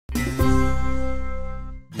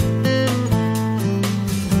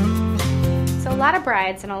lot of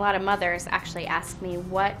brides and a lot of mothers actually ask me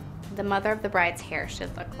what the mother of the bride's hair should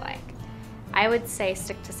look like. I would say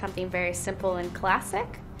stick to something very simple and classic.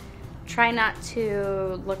 Try not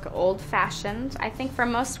to look old-fashioned. I think for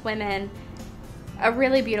most women, a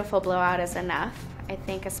really beautiful blowout is enough. I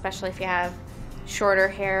think especially if you have shorter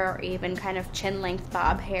hair or even kind of chin-length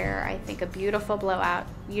bob hair, I think a beautiful blowout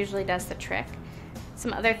usually does the trick.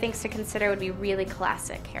 Some other things to consider would be really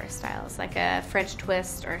classic hairstyles, like a French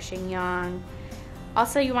twist or a chignon.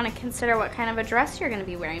 Also, you want to consider what kind of a dress you're going to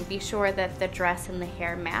be wearing. Be sure that the dress and the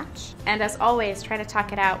hair match. And as always, try to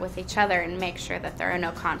talk it out with each other and make sure that there are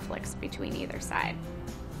no conflicts between either side.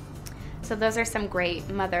 So those are some great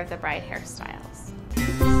mother of the bride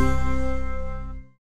hairstyles.